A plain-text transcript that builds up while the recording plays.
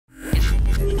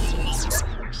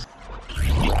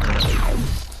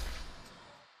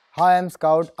Hi I am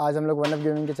scout. आज हम लोग वन ऑफ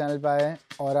गेमिंग के चैनल पे आए हैं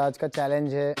और आज का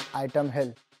चैलेंज है आइटम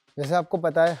हेल्थ। जैसे आपको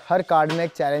पता है हर कार्ड में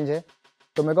एक चैलेंज है,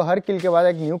 तो मेरे को हर किल के बाद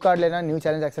एक न्यू कार्ड लेना, न्यू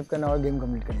चैलेंज एक्सेप्ट करना और गेम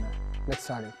कंप्लीट करना है। Let's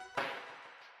start it.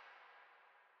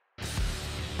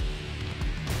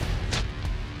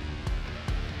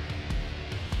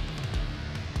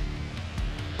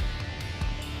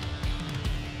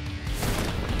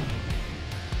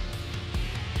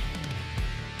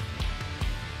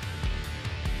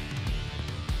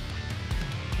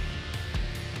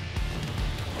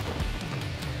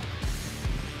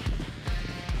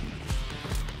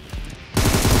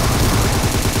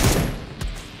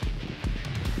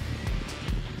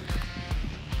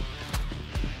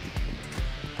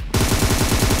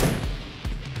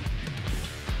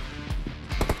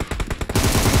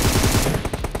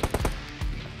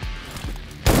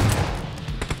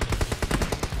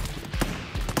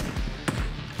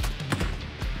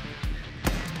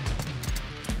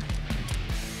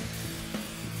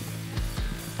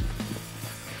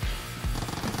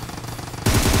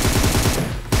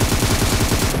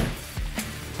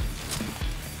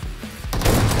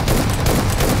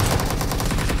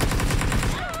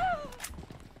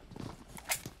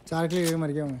 चार किल करके मर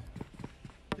गया मैं।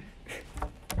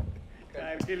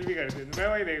 चार किल भी करते मैं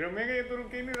वही देख रहा हूं। मैं ये तो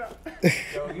रुक ही नहीं रहा।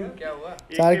 क्या हुआ?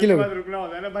 चार किल बाद रुकना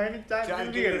होता है ना भाई ने। चार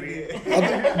किल भी कर दिए।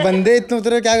 अब बंदे इतने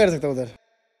उतरे क्या कर सकते उधर?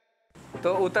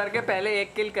 तो उतर के पहले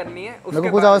एक किल करनी है, मेरे को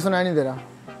कुछ आवाज सुनाई नहीं दे रहा।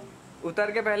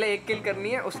 उतर के पहले एक किल करनी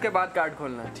है, उसके बाद कार्ड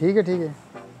खोलना है। ठीक है ठीक है,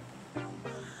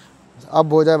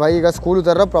 अब हो जाए भाई। अगर स्कूल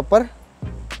उतर रहा प्रॉपर,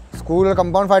 स्कूल और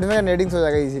कंपाउंड फाइट में नेडिंग्स हो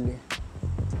जाएगा इजीली।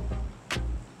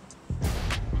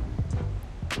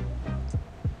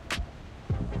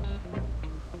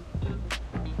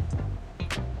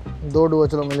 दो डुओ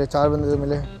चलो मिले, चार बंदे तो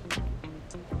मिले।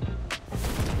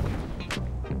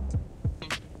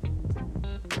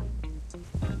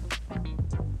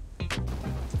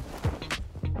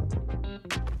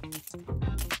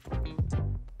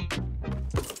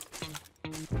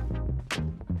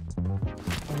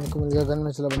 मेरे को मिल गया गन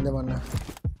में, चला बंदे मारना है।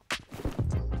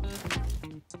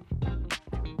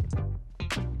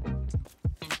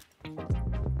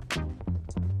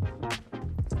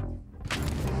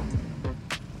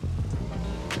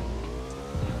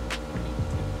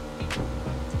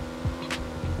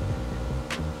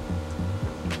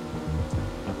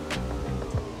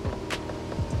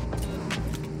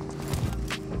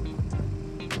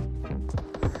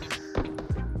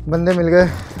 बंदे मिल गए।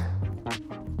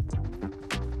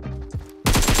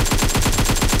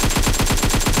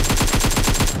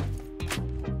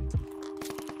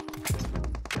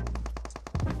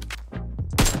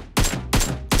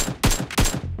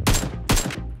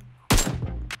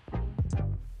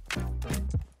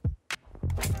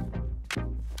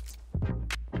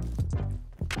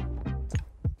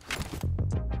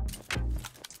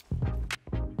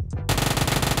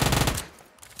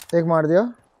 एक मार दिया,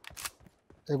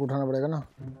 एक उठाना पड़ेगा ना।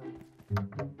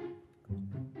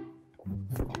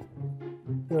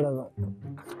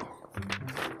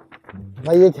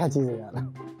 भाई ये क्या चीज है यार?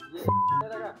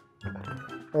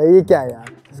 ये क्या है यार?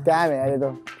 स्कैम है यार ये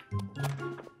तो।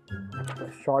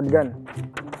 शॉटगन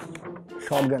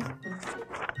शॉटगन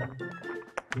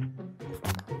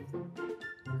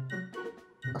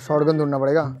शॉटगन ढूंढना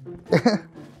पड़ेगा।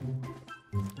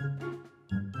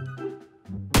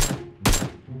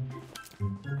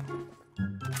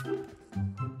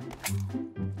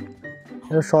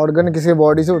 शॉटगन किसी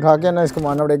बॉडी से उठा के ना इसको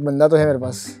मारना पड़ेगा। एक बंदा तो है मेरे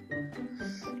पास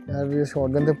यार। ये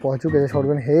शॉटगन तक पहुंचू कैसे?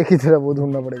 शॉटगन है की तरह वो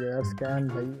ढूंढना पड़ेगा यार। स्कैन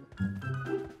भाई।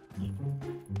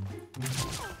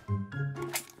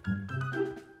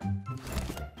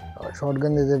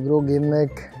 शॉटगन दे दे ब्रो, गेम में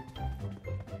एक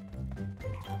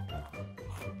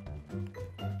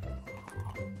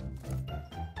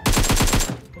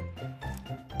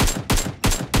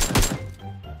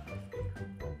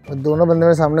दोनों बंदे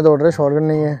मेरे सामने दौड़ रहे। शॉटगन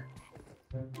नहीं है।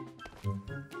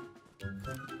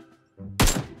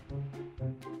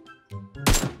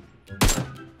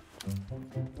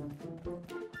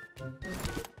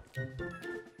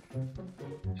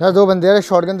 यार दो बंदे यार,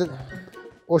 शॉटगन दे।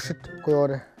 ओ शिट, कोई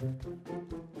और है।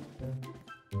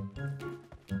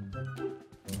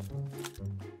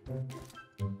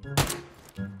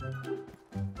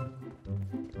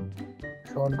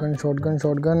 Shotgun shotgun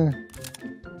shotgun.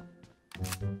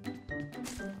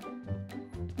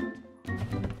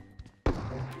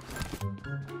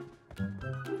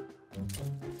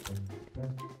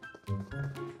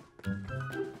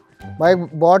 भाई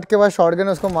बॉट के पास शॉटगन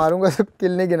है, उसको मारूंगा तो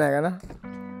किल नहीं गिनाएगा ना।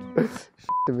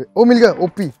 ओ मिल गया,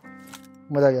 ओपी,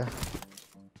 मजा आ गया।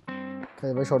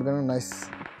 भाई शॉटगन नाइस।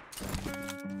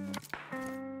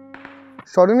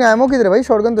 शॉटगन का एमओ किधर है भाई?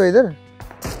 शॉटगन तो इधर।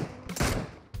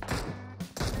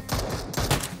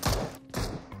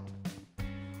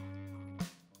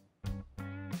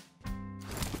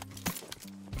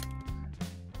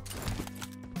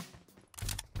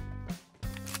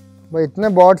 भाई इतने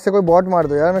बॉट से कोई बॉट मार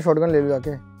दो यार, मैं शॉटगन ले लूँ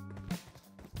जाके।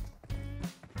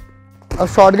 अब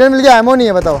शॉटगन मिल गया, एमओ नहीं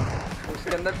है, बताओ।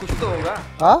 उसके अंदर कुछ तो होगा।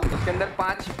 हाँ उसके अंदर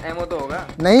 5 एमओ तो होगा।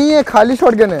 नहीं है, खाली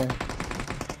शॉटगन है,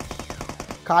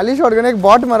 खाली शॉटगन है। एक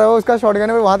बॉट मरा हुआ उसका शॉटगन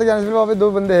है, वहां तक जाने से पहले वहां पे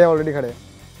 2 बंदे हैं ऑलरेडी खड़े।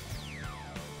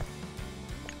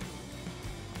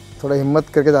 थोड़ा हिम्मत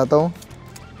करके जाता हूँ।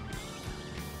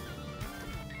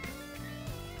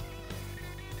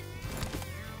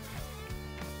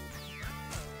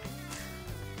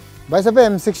 भाई सब पे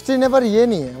M16 है पर ये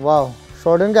नहीं है। वाह,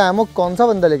 शॉटगन का एमो कौन सा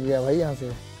बंदा लेके गया भाई यहाँ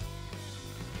से?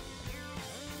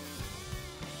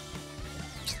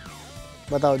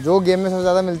 बताओ, जो गेम में सबसे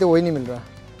ज़्यादा मिलते वही नहीं मिल रहा।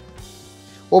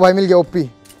 ओ भाई मिल गया ओपी।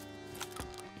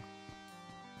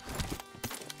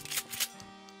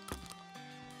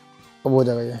 अब हो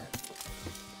जाएगा ये।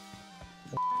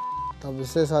 तब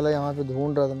इससे साला यहाँ पे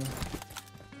ढूंढ रहा था मैं।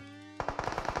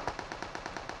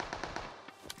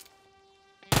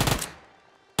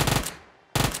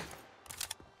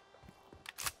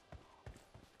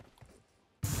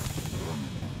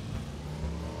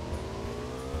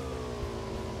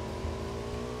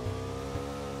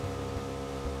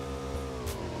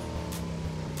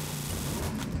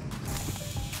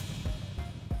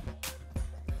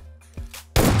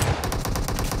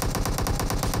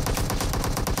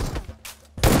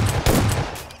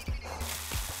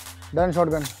 Done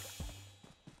shotgun.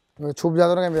 छुप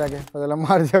जाता ना कहीं पे जाके, पता चला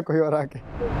मार दिया कोई और आके।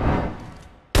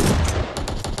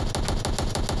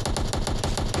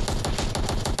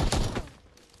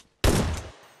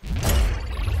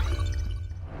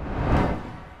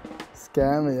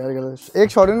 स्कैम है यार गलत। एक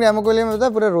शॉटगन के एमो के लिए मैं पता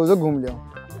है पूरा रोजो घूम लिया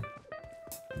हूँ।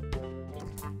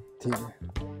 ठीक है,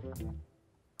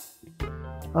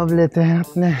 अब लेते हैं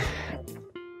अपने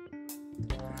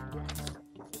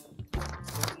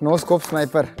नो स्कोप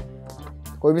स्नाइपर।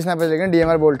 कोई भी स्नाइपर लेकिन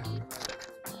DMR बोल्ट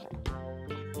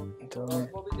तो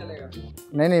वो भी चलेगा।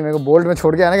 नहीं मेरे को बोल्ट में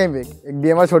छोड़ के आया ना कहीं पे। एक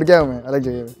DMR छोड़ के आया हूँ मैं अलग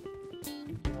जगह पे।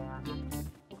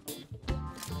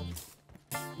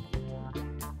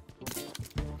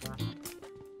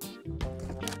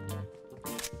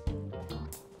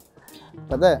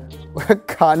 पता है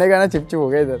खाने का ना चिपचिप हो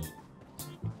गया इधर।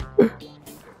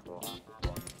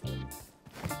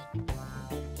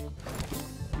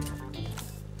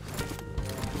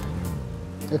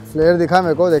 एक फ्लेयर दिखा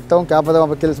मेरे को, देखता हूँ क्या पता वहाँ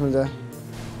पे किल्स मिल जाए।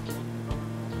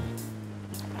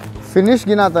 फिनिश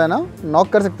गिनाता है ना, नॉक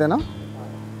कर सकते हैं ना।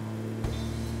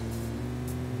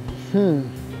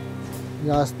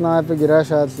 यासना पे गिरा है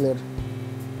शायद फ्लेयर।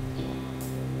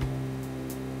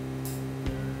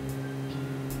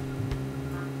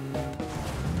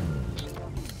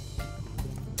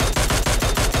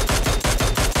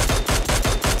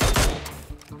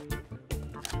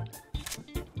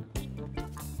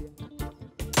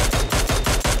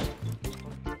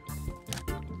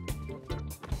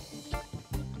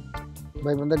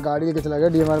 भाई बंदा गाड़ी लेके चला गया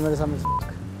DMR मेरे सामने से।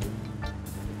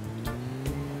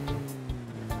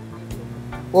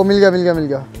 ओ मिल गया।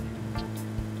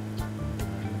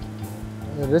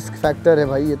 रिस्क फैक्टर है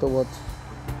भाई ये तो बहुत।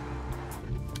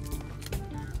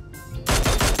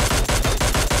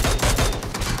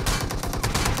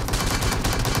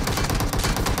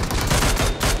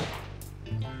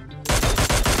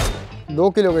 दो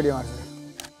किलो के DMR से।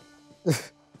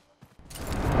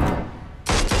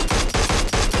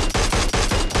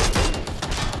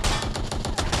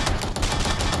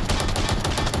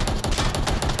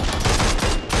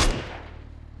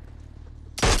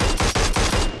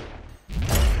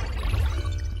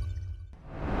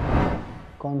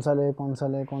 कौन सा ले तो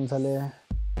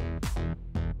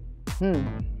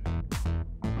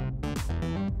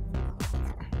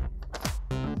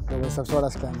भाई सबसे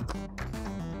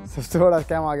बड़ा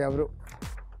स्कैम आ गया ब्रो।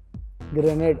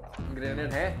 ग्रेनेड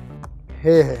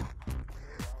है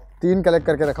 3 कलेक्ट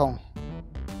करके रखा हूँ।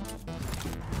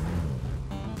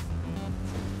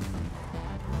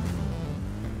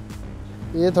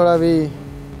 ये थोड़ा भी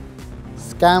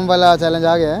स्कैम वाला चैलेंज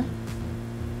आ गया है,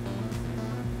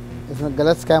 इसमें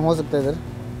गलत स्कैम हो सकता है इधर।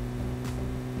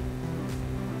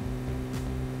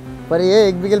 पर ये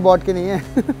एक भी किल बॉट के नहीं है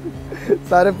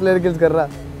सारे प्लेयर किल्स कर रहा।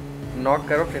 नॉक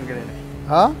करो फिर ग्रेनेड।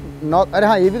 हाँ नॉक, अरे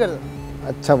हाँ ये भी कर दो।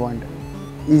 अच्छा पॉइंट,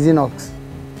 इजी नॉक्स।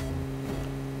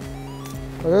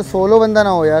 अगर सोलो बंदा ना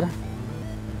हो यार,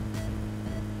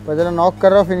 पर चलो नॉक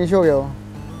कर रहा, फिनिश हो गया वो।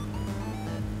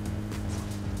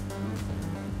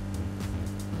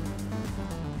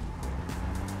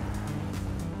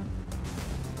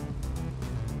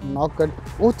 नॉक कर।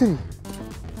 ओ तेरी,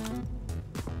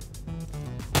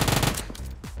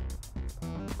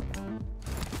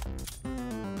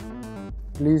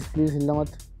 प्लीज प्लीज हिलना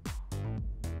मत।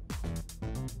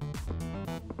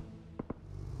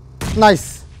 नाइस।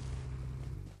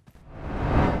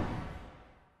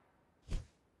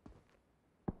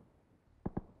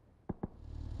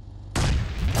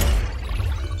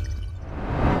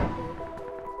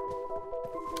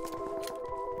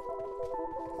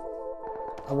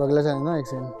 अब अगला चैलेंज ना, एक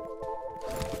सेकंड।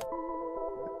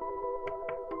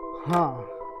 हाँ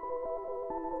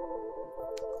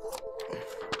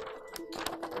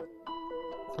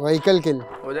व्हीकल किल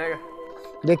हो जाएगा।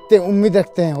 देखते हैं, उम्मीद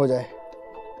रखते हैं हो जाए।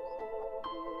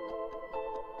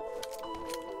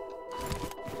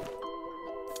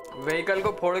 व्हीकल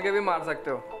को फोड़ के भी मार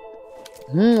सकते हो।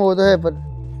 वो तो है, पर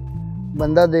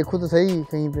बंदा देखो तो सही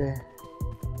कहीं पे है।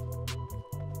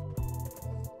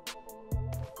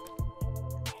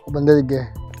 बंदे दिख गए।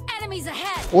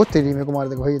 ओ तेरी, मेरे को मार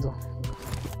देगा भाई। तो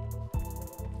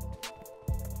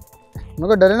मेरे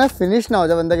को डर है ना फिनिश ना हो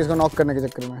जाए बंदा किसको नॉक करने के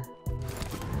चक्कर में।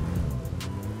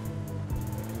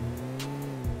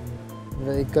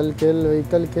 व्हीकल किल,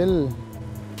 व्हीकल किल।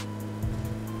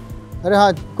 अरे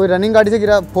हाँ, कोई रनिंग गाड़ी से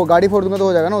गिरा, गाड़ी फोड़ दूंगा तो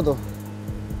हो जाएगा ना वो तो।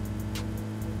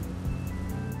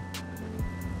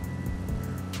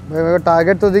 भाई मेरे को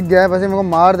टारगेट तो दिख गया है, बस मेरे को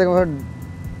मार देगा।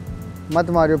 मत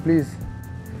मारियो प्लीज़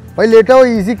भाई, लेटा हो,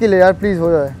 इजी किल है यार, प्लीज़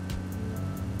हो जाए।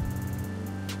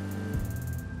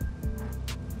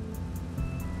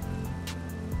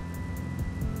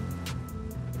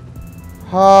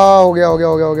 हाँ हो गया हो गया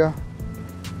हो गया हो गया।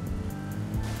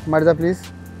 मर जा प्लीज़।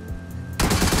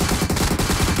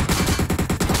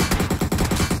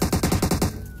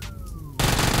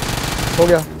 हो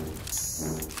गया।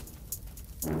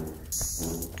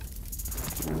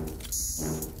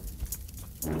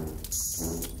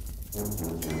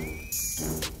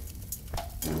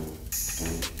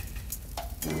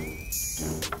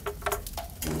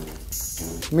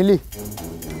 मिली।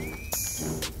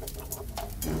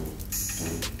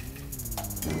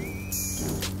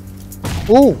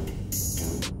 ओ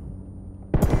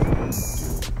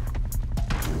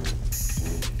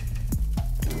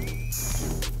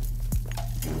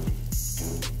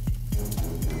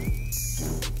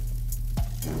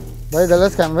भाई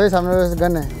गलत स्कैम भाई, सामने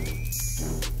गन है।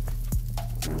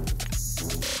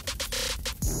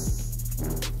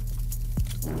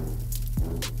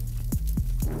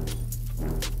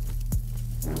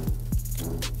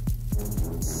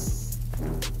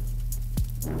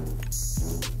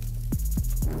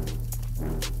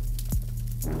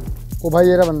 ओ भाई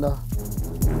ये रहा बंदा।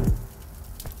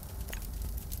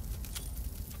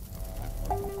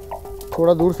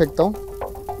 थोड़ा दूर फेंकता हूँ,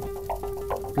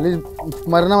 प्लीज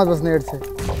मरना मत बस नेट से।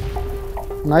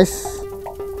 नाइस।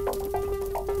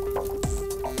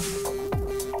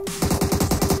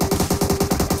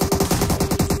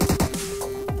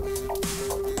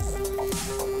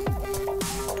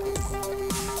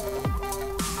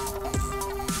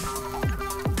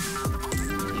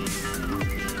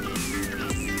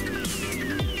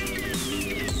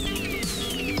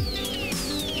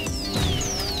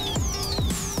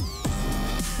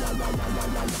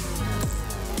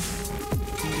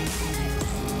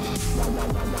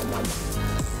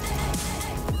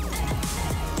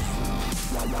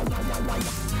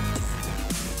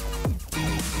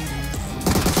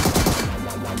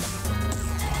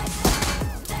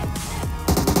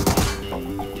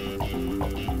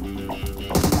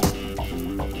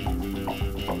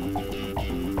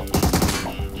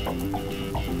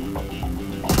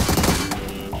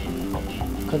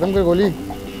 खत्म कर गोली।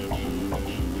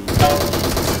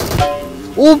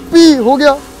 ओपी हो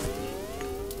गया।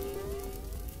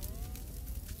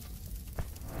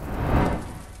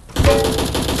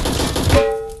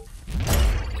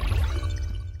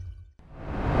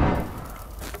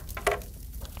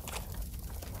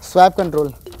 Swap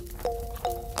control.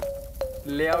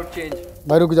 Layout change.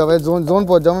 भाई रुक जाओ भाई, जोन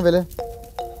पहुंच जाऊं मैं पहले।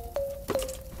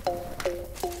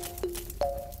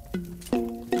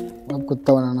 अब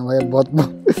कुत्ता बनाना भाई,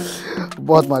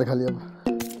 बहुत मार खा लिया अब।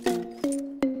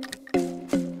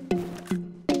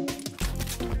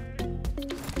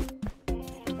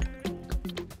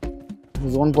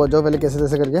 जोन पहुंच जाओ पहले, कैसे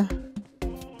तैसे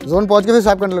करके जोन पहुंच के फिर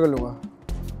स्वैप कंट्रोल कर लूंगा।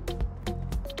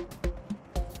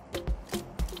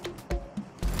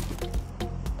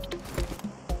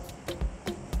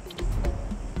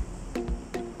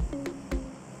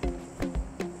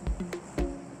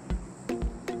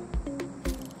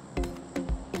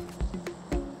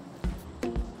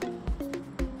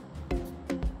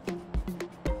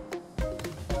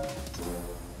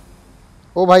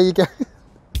 ओ भाई ये क्या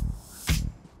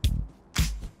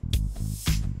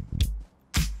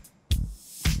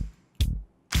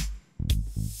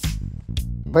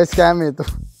भाई स्कैम है तो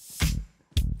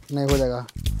नहीं हो जाएगा,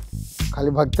 खाली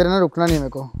भागते रहना, रुकना नहीं मेरे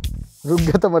को, रुक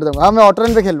गया तो मर जाऊंगा। हाँ मैं ऑटो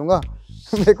रन पे खेल लूँगा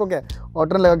मेरे को क्या है,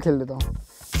 ऑटो रन लगा खेल देता हूँ।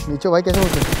 नीचे भाई कैसे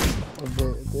उठे,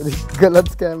 तेरी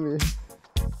गलत स्कैम है।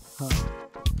 हाँ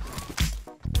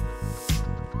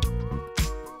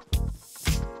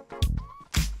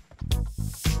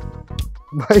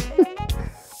भाई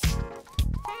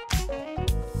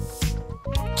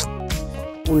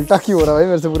उल्टा क्यों हो रहा है भाई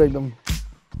मेरे से पूरा एकदम।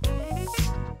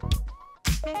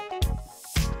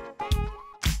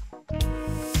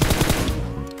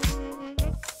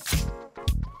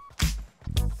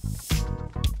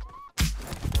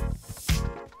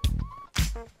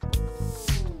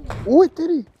 ओए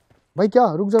तेरी भाई क्या,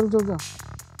 रुक जा रुक जा रुक जा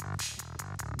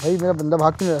भाई, मेरा बंदा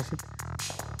भाग क्यों रहा है,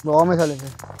 बहुत में साले से।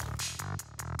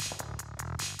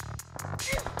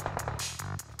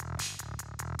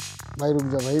 भाई रुक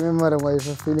जा भाई, मैं मरूंगा,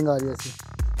 ये फीलिंग आ रही है ऐसी।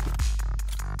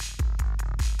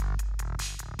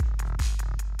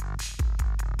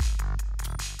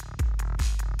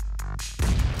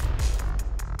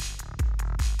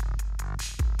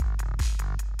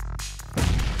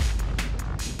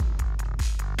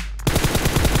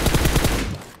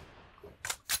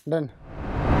 डन।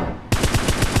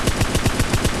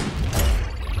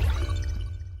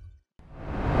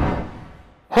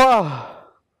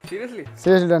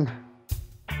 Seriously done.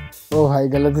 ओ भाई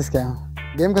गलत इसका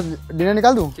गेम का डिनर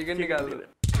निकाल दूं, चिकन निकाल दो,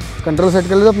 कंट्रोल सेट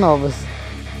कर ले अपना वापस,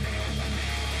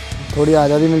 थोड़ी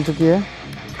आज़ादी मिल चुकी है।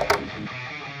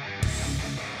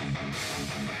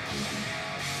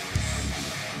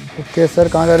 ओके सर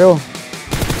कहाँ जा रहे हो?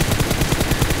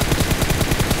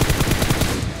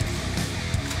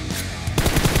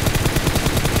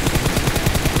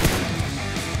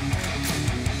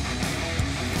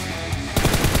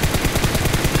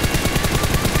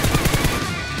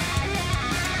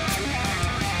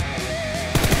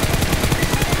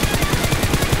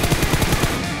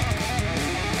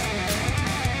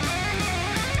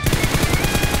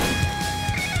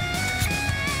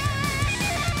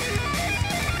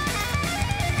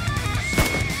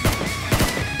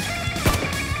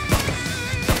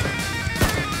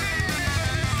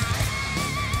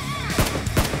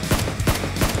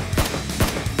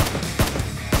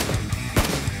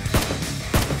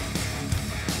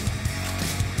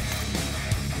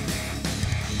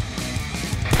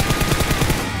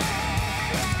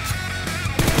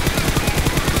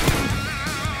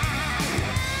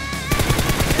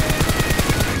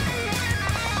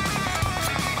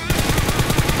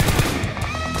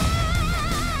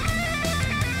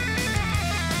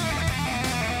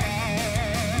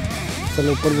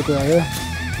 चलो ऊपर भी कोई आ गया।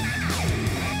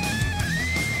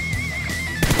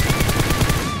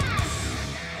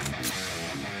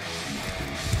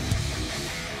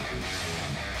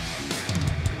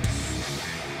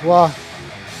 वाह,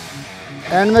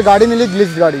 एंड में गाड़ी मिली,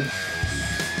 ग्लिच गाड़ी।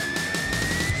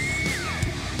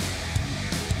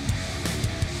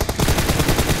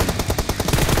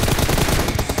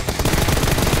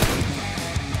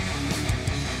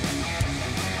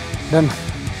 डन।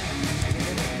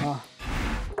 हाँ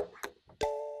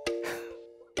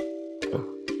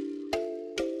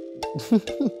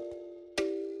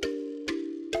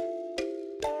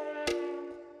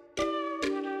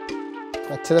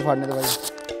अच्छे से फाड़ने दो भाई।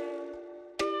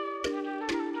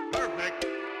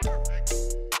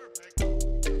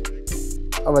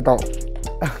 अब बताओ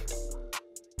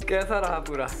कैसा रहा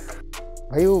पूरा?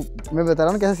 भाई वो मैं बता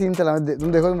रहा हूँ कैसा सीन चला,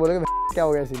 तुम देखो, तुम बोलोगे क्या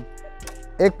हो गया सीन।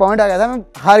 एक पॉइंट आ गया था, मैं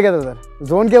हार गया था उधर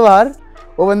जोन के बाहर,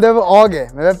 वो बंदे पे ऑग है,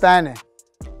 मेरे पे पैन है,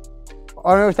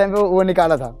 और मैं उस टाइम पे वो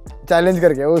निकाला था चैलेंज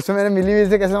करके, उसमें मैंने मिली हुई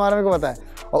से कैसे मारा मेरे को पता है,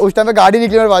 और उस टाइम पे गाड़ी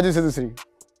निकली मेरे बाजू से दूसरी,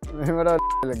 मेरा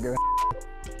लग गया।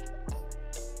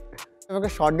 मेरे को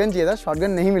शॉटगन चाहिए था,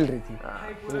 शॉटगन नहीं मिल रही थी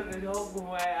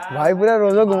भाई, पूरा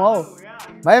रोजो घुमाओ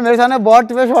भाई। मेरे सामने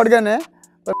बॉट पे शॉटगन है,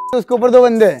 पर उसके ऊपर 2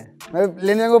 बंदे हैं, मैं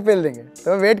लेने को पेल देंगे,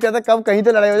 तो मैं वेट करता कब कहीं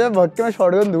तो लड़ाई हो जाए, भाग के मैं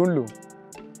शॉटगन ढूंढ लूँ।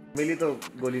 मिली तो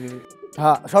गोली नहीं मिली।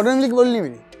 हाँ शॉटगन मिली, गोली नहीं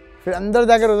मिली, फिर अंदर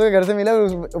जाकर रोजो के घर से मिला,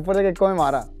 ऊपर से एक को मैं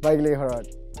मारा बाइक लेके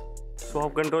फटाफट।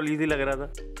 स्वॉप कंट्रोल इजी लग रहा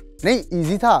था। नहीं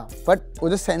इजी था, बट वो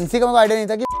जो सेंसी का मेरे को आइडिया नहीं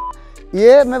था कि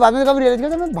ये, मैं बाद में कब रियलाइज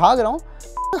किया, मैं भाग रहा हूँ,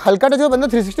 हल्का टच हुआ बंदा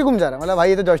 360 घूम जा रहा है, मतलब भाई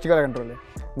ये तो जॉयस्टिक वाला कंट्रोल है,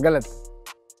 गलत।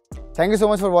 Thank you so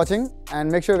much for watching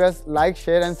and make sure guys like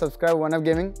share and subscribe one up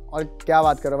gaming. और क्या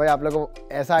बात करो भाई, आप लोगों को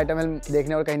ऐसा आइटम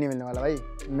देखने और कहीं नहीं मिलने वाला भाई।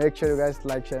 Make sure guys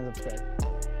like share and subscribe.